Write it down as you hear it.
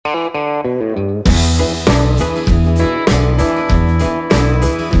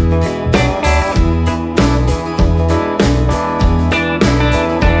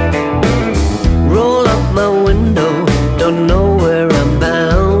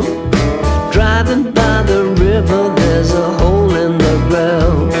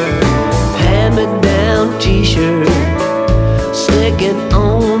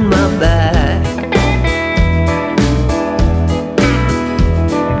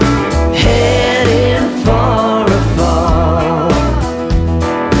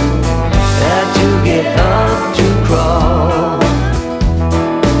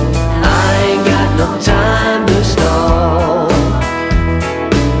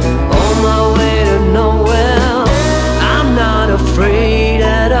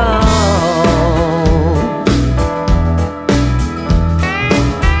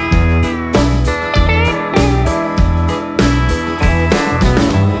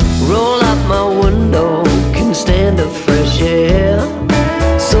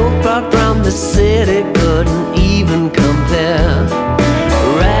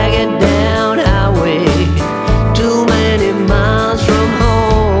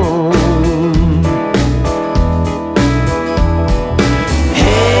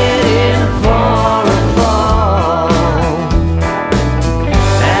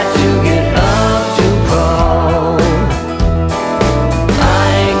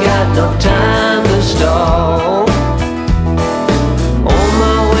no time to stall. On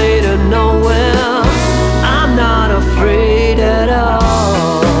my way to nowhere, I'm not afraid at all.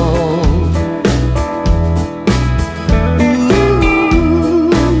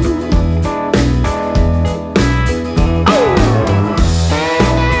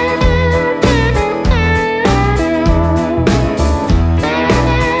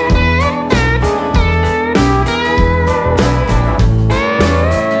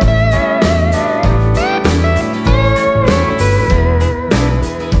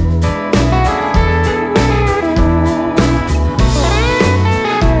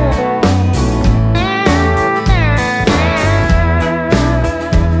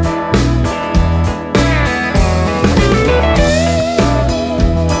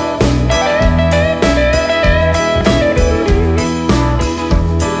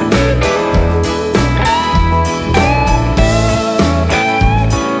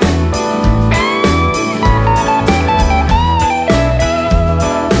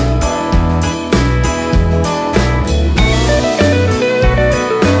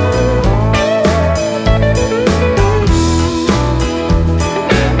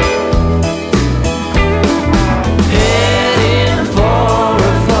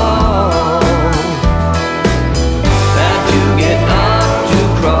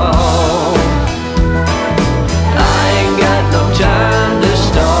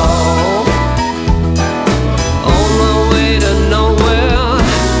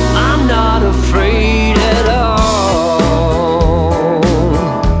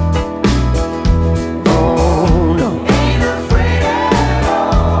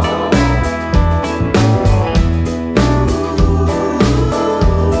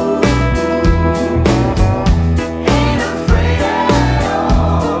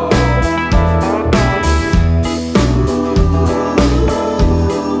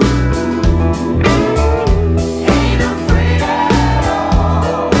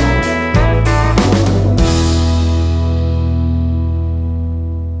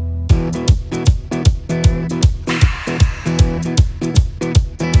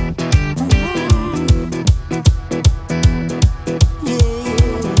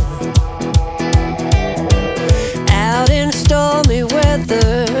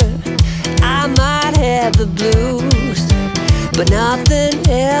 The blues, but nothing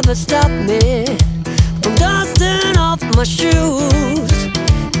ever stopped me from dusting off my shoes.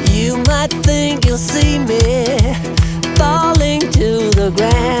 You might think you'll see me falling to the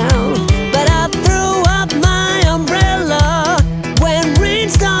ground, but I threw up my umbrella when rain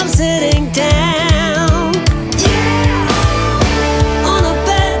stops hitting town. Yeah! On a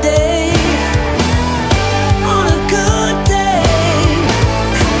bad day, on a good day,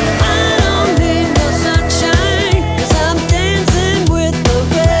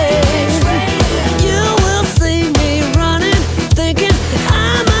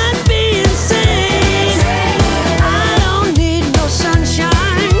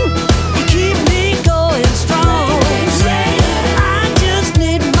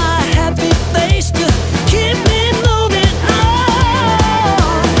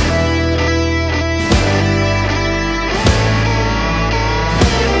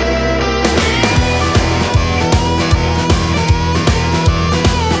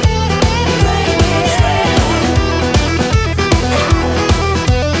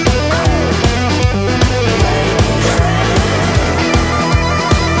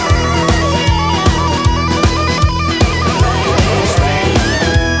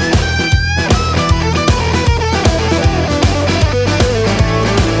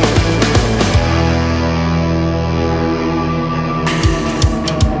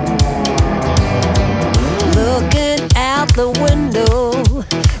 the window,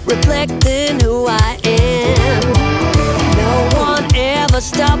 reflecting who I am. No one ever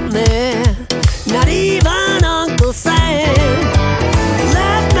stopped me, not even Uncle Sam.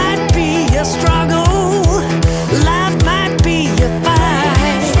 Life might be a struggle, life might be a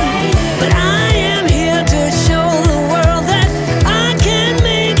fight, but I am here to show the world that I can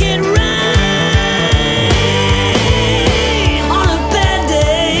make it right. On a bad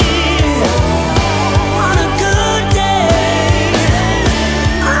day, on a good day,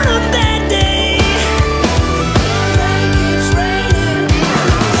 on a bad day,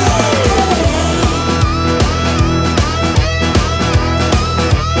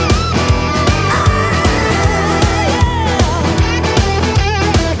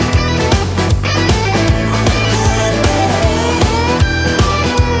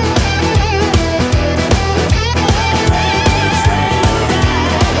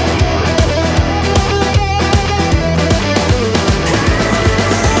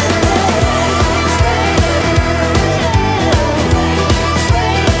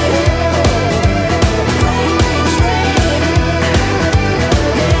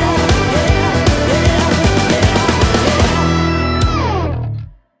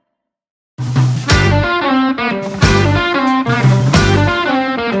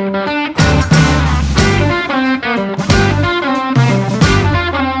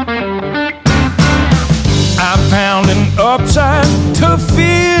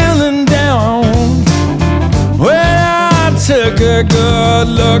 a good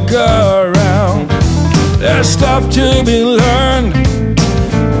look around. There's stuff to be learned,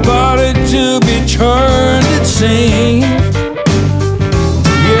 body to be turned, it seems.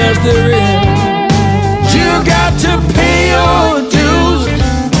 Yes, there is. You got to pay your dues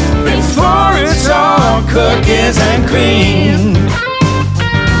before it's all cookies and cream.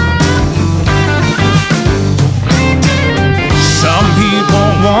 Some people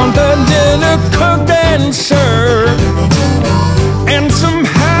want the dinner cooked and served, and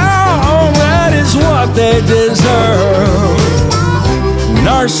somehow that is what they deserve.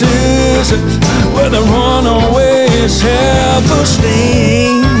 Narcissists with a runaway self-esteem.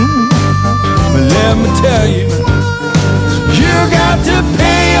 But let me tell you, you got to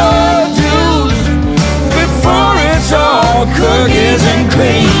pay your dues before it's all cookies and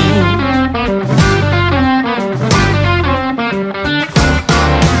cream.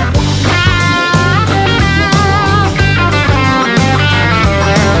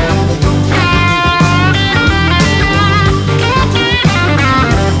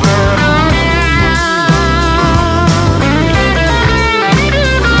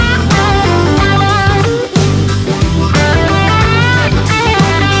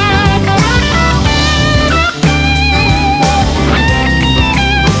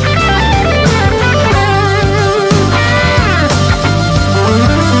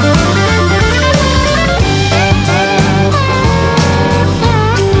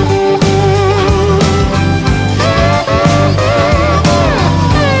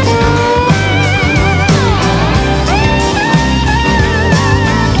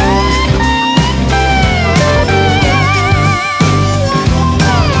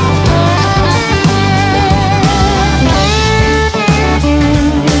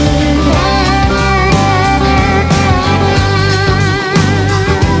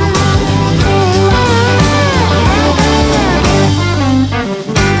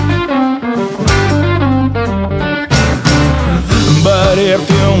 If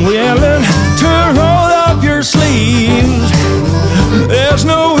you're willing to roll up your sleeves, there's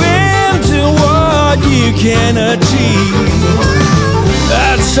no end to what you can achieve.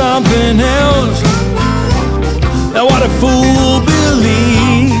 That's something else than what a fool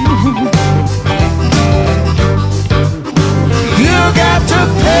believes. You got to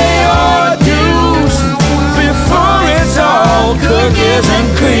pay your dues before it's all cookies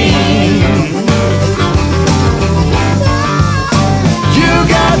and cream.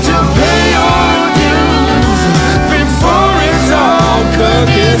 To pay your dues before it's all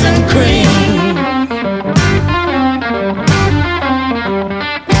cookies and cream.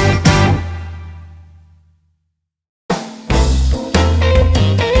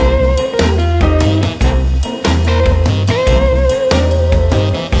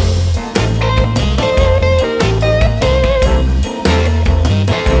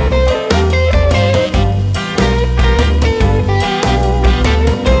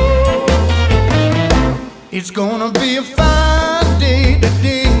 It's gonna be a fine day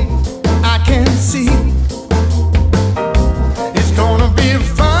today, I can see. It's gonna be a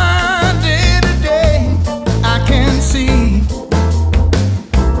fine day today, I can see.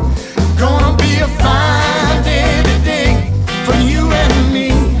 Gonna be a fine day today for you and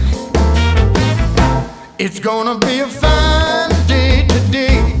me. It's gonna be a fine day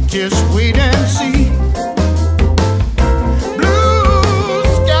today, just wait and see.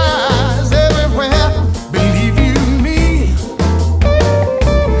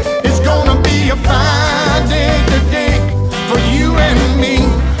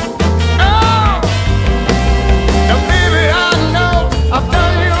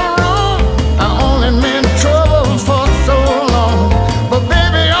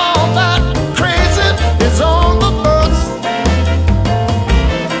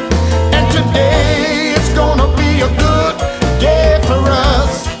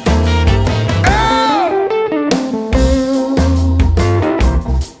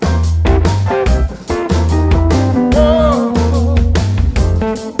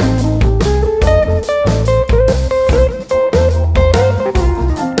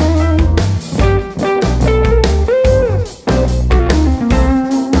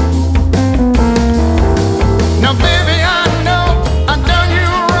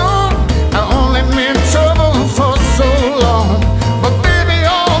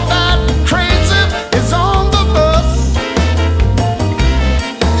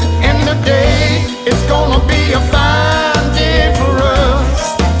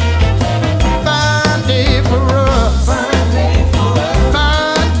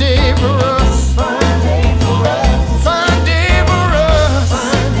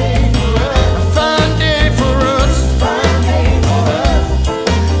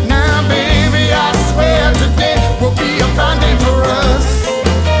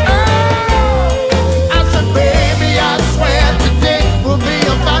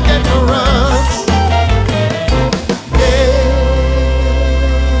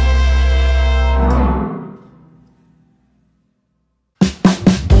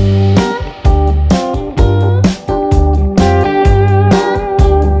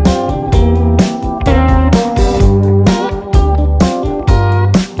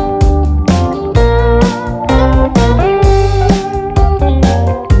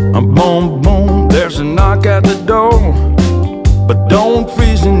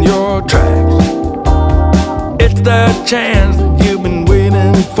 blazing your tracks. It's the chance that you've been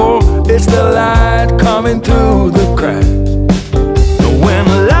waiting for. It's the light coming through the cracks. When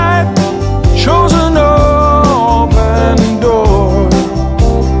life shows an open door,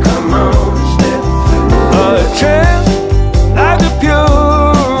 come on, step through. A chance like the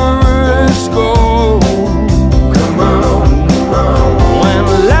purest gold. Come on, come on. When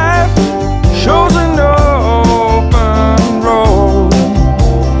life shows an open road,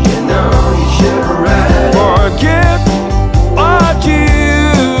 you know you should ride. Forget what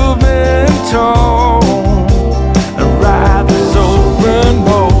you've been told and ride this open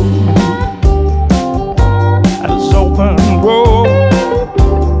road. This open road.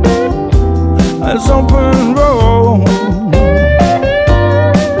 This open road.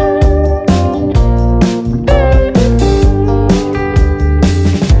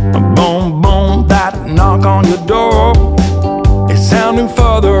 Boom, boom, that knock on your door is sounding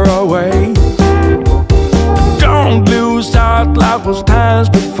further away. Don't lose sight, life was times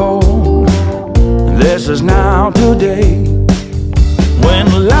before. This is now today. When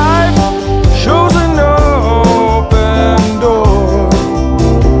life